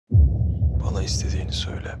Bana istediğini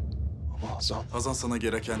söyle. Ama Hazan sana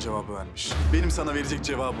gereken cevabı vermiş. Benim sana verecek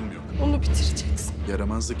cevabım yok. Onu bitireceksin.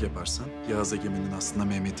 Yaramazlık yaparsan Yağız Egemen'in aslında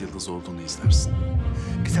Mehmet Yıldız olduğunu izlersin.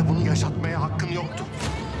 Bize bunu yaşatmaya hakkın yoktu.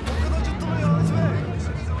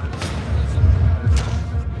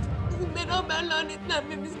 Beraber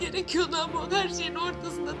lanetlenmemiz gerekiyordu ama her şeyin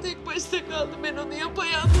ortasında tek başına kaldı. Ben onu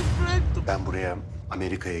yapayalnız bıraktım. Ben buraya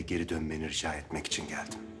Amerika'ya geri dönmeni rica etmek için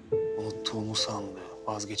geldim. unuttuğumu sandığım,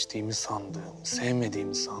 vazgeçtiğimi sandığım,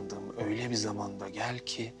 sevmediğimi sandığım öyle bir zamanda gel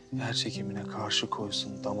ki yer çekimine karşı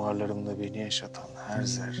koysun damarlarımda beni yaşatan her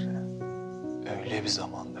zerre. Öyle bir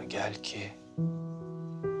zamanda gel ki...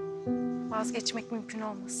 Vazgeçmek mümkün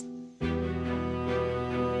olmasın.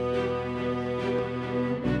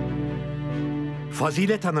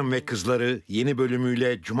 Fazilet Hanım ve Kızları yeni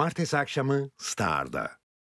bölümüyle cumartesi akşamı Star'da.